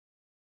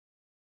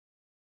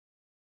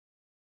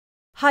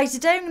Hi,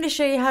 today I'm going to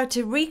show you how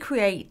to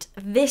recreate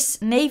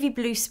this navy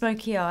blue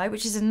smoky eye,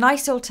 which is a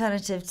nice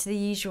alternative to the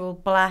usual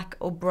black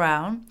or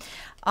brown.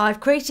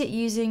 I've created it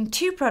using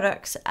two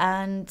products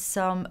and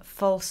some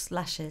false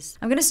lashes.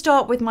 I'm going to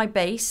start with my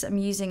base. I'm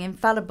using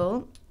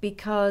Infallible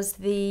because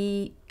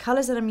the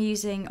colours that I'm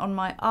using on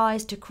my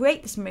eyes to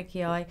create the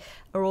smoky eye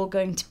are all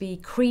going to be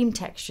cream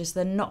texture, so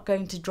they're not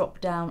going to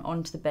drop down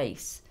onto the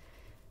base.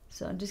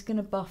 So I'm just going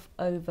to buff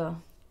over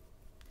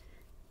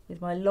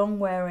with my long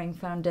wearing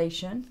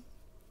foundation.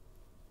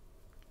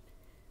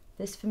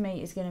 This for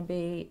me is going to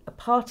be a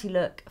party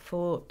look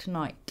for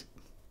tonight.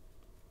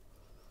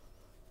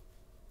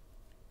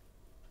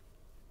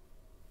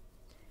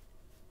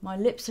 My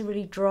lips are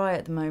really dry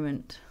at the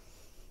moment,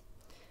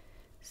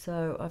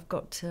 so I've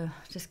got to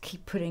just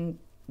keep putting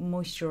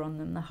moisture on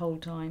them the whole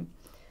time.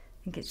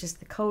 I think it's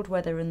just the cold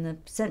weather and the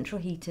central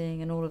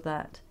heating and all of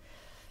that.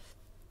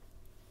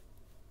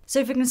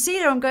 So for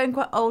concealer, I'm going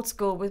quite old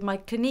school with my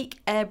Clinique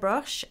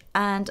airbrush,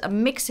 and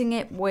I'm mixing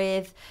it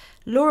with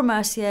Laura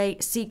Mercier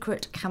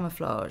Secret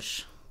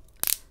Camouflage.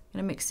 I'm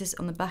going to mix this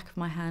on the back of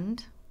my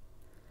hand.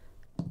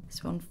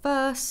 This one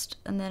first,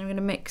 and then I'm going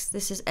to mix,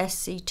 this is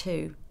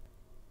SC2.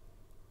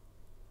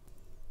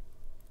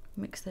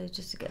 Mix those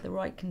just to get the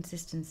right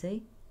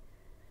consistency.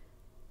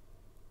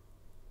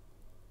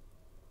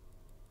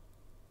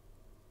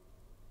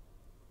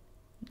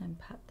 And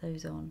pat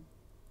those on.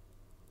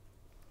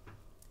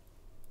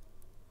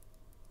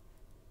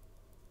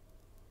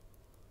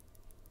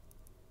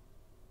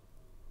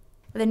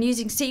 And then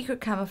using Secret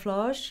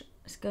Camouflage,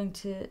 it's going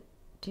to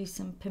do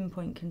some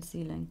pinpoint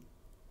concealing.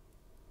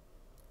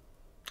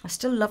 I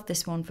still love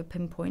this one for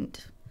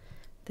pinpoint.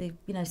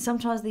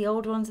 Sometimes the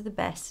old ones are the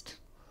best.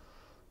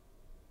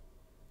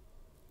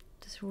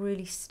 Just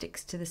really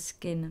sticks to the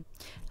skin.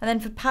 And then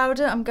for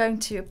powder, I'm going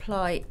to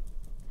apply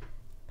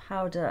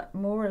powder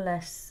more or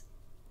less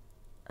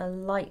a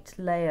light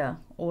layer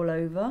all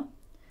over,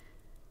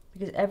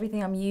 because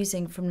everything I'm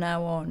using from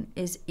now on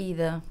is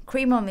either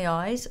cream on the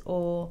eyes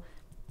or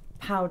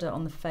powder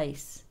on the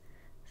face.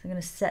 So I'm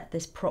going to set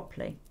this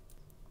properly.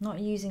 Not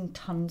using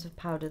tons of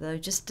powder though,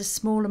 just a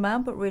small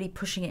amount, but really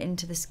pushing it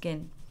into the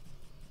skin.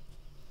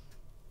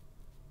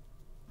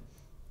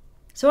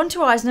 So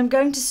onto eyes, and I'm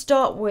going to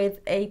start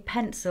with a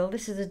pencil.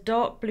 This is a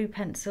dark blue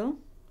pencil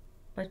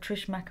by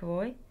Trish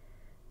McAvoy. I'm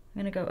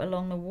going to go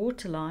along the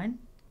waterline.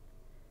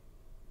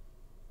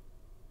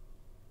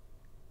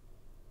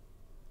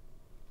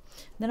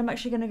 Then I'm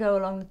actually going to go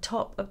along the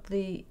top of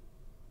the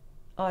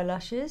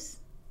eyelashes.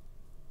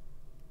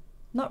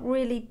 Not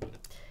really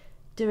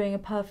doing a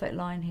perfect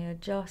line here,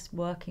 just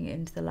working it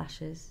into the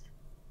lashes.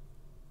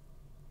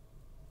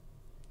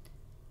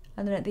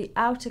 And then at the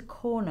outer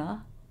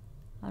corner,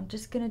 I'm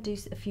just going to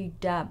do a few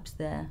dabs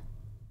there.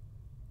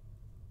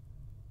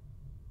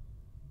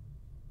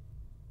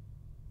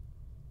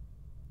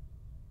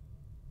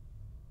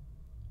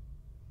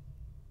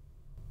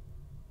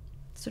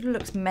 Sort of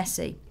looks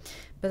messy,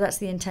 but that's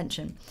the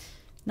intention.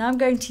 Now I'm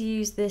going to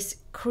use this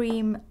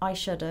cream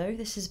eyeshadow.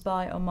 This is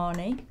by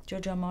Armani,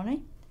 Giorgio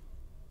Armani.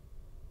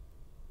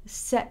 It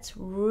sets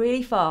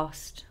really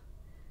fast.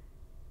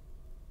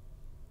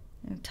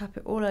 I'm going to tap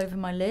it all over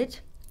my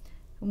lid.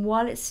 And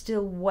while it's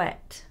still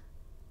wet,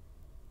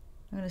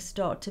 I'm going to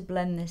start to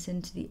blend this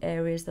into the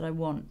areas that I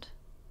want.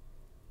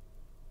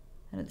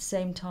 And at the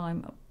same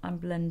time, I'm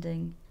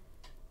blending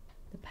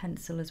the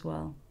pencil as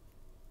well.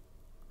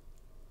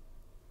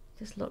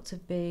 Just lots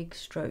of big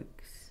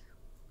strokes.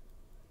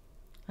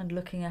 And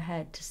looking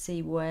ahead to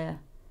see where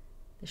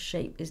the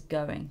shape is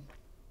going.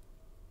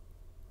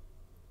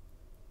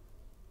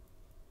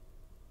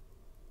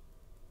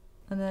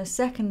 And then a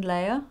second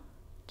layer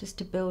just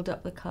to build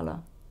up the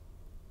colour.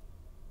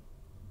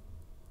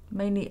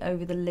 Mainly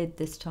over the lid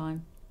this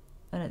time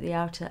and at the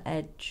outer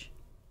edge.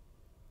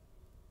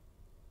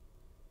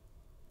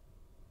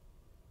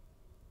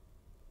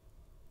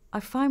 I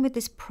find with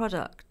this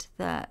product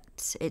that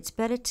it's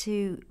better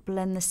to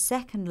blend the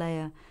second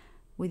layer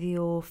with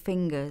your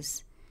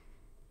fingers,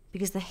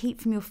 because the heat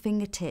from your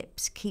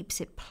fingertips keeps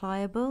it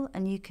pliable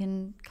and you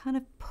can kind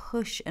of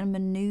push and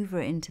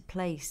maneuver it into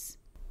place.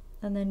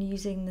 And then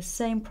using the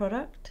same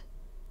product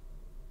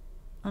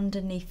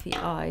underneath the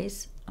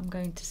eyes, I'm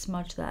going to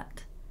smudge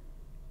that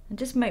and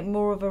just make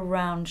more of a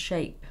round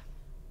shape,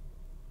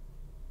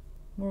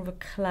 more of a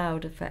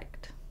cloud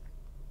effect.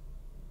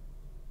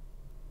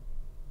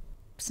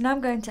 So now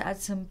I'm going to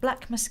add some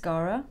black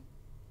mascara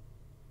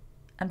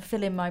and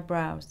fill in my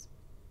brows.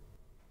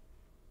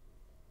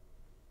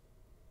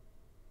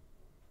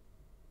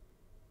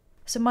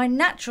 So my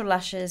natural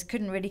lashes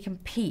couldn't really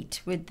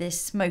compete with this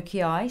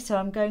smoky eye, so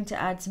I'm going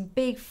to add some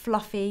big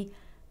fluffy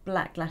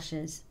black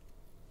lashes.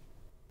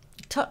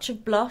 A touch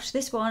of blush.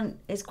 This one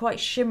is quite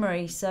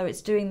shimmery, so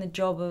it's doing the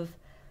job of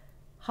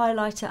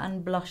highlighter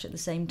and blush at the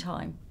same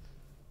time.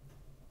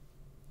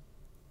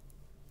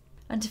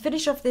 And to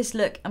finish off this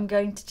look, I'm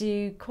going to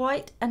do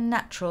quite a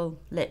natural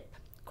lip,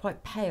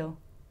 quite pale.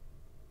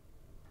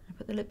 I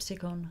put the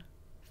lipstick on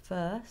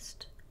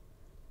first.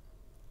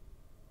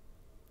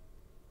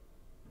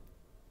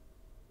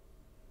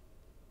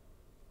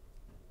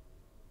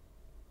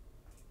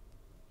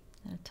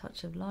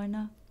 touch of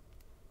liner.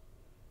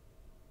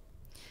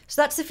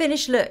 So that's the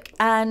finished look,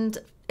 and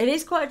it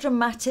is quite a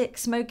dramatic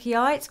smoky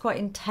eye. It's quite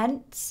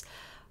intense.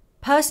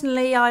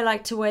 Personally, I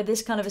like to wear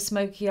this kind of a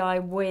smoky eye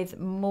with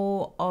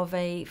more of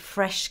a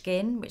fresh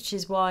skin, which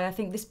is why I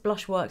think this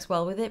blush works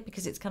well with it,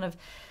 because it's kind of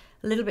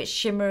a little bit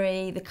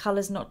shimmery, the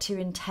colour's not too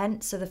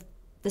intense, so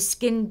the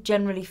skin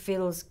generally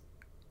feels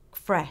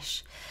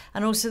fresh.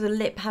 And also the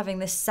lip having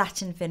this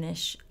satin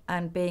finish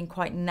and being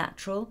quite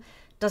natural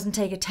doesn't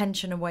take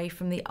attention away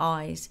from the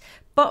eyes.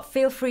 But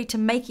feel free to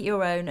make it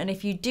your own, and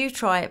if you do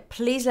try it,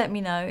 please let me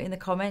know in the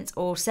comments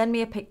or send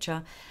me a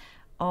picture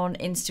on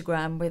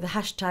Instagram with the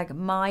hashtag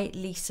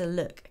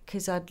 #MyLisaLook,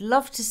 because I'd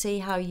love to see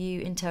how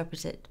you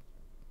interpret it.